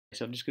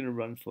So I'm just going to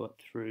run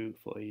through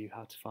for you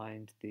how to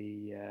find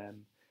the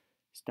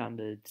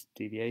standard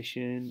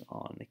deviation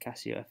on the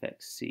Casio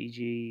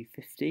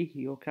fx-CG50,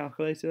 your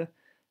calculator.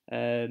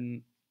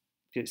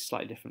 It's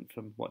slightly different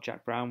from what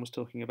Jack Brown was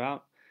talking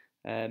about.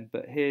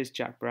 But here's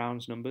Jack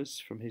Brown's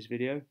numbers from his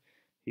video.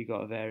 He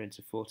got a variance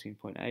of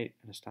 14.8 and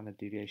a standard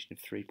deviation of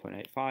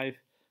 3.85.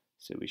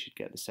 So we should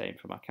get the same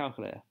from our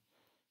calculator.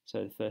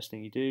 So the first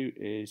thing you do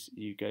is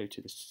you go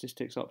to the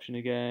statistics option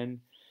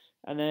again,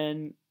 and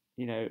then,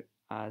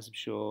 as I'm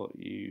sure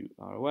you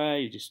are aware,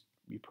 you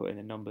put in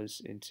the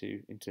numbers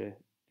into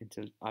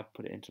I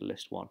put it into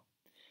list 1.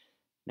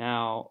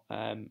 Now,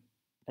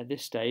 at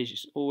this stage,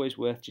 it's always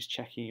worth just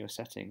checking your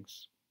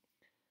settings.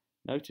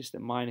 Notice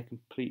that mine are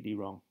completely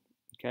wrong.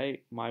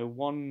 Okay, my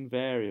one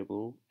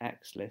variable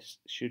x list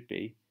should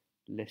be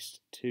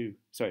list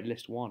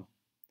 1.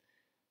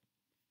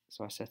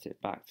 So I set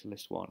it back to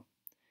list 1.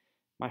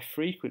 My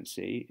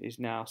frequency is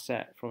now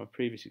set from a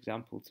previous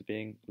example to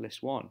being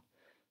list 1,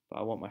 but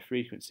I want my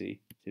frequency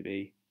to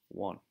be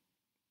 1.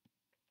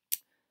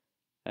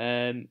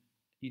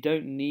 You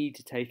don't need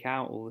to take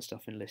out all the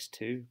stuff in list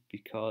 2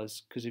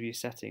 because of your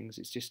settings,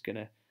 it's just going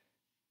to,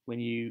 when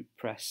you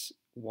press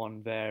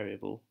one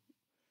variable,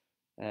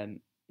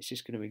 it's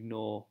just going to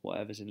ignore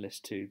whatever's in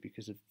list 2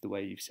 because of the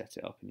way you've set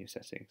it up in your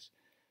settings.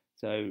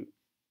 So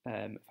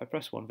if I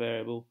press one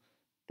variable,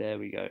 there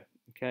we go.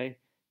 Okay,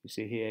 you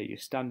see here your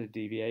standard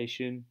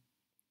deviation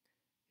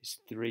is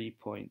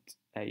 3.847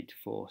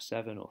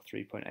 or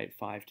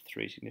 3.85 to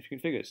 3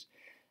 significant figures.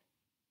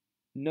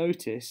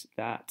 Notice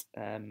that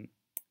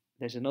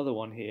there's another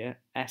one here,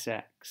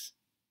 SX.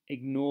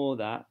 Ignore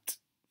that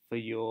for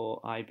your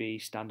IB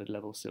standard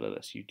level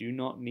syllabus. You do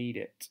not need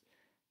it.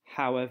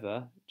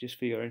 However, just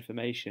for your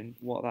information,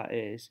 what that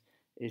is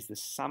the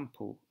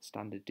sample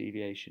standard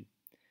deviation.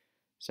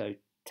 So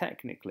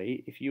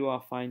technically, if you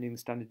are finding the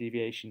standard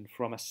deviation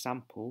from a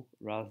sample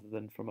rather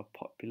than from a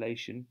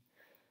population,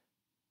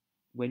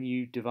 when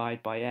you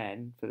divide by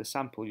n, for the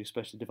sample, you're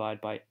supposed to divide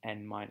by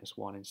n minus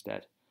 1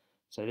 instead.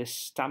 So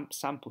this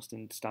sample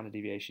standard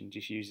deviation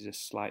just uses a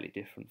slightly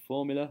different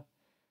formula.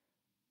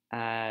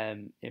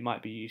 It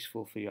might be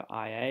useful for your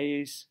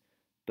IAs,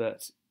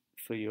 but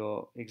for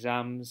your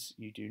exams,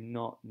 you do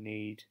not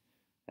need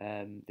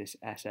this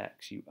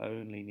SX. You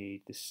only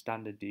need the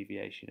standard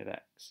deviation of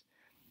x.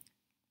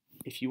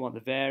 If you want the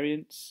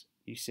variance,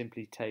 you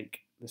simply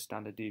take the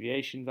standard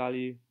deviation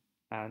value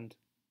and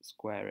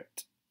square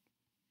it.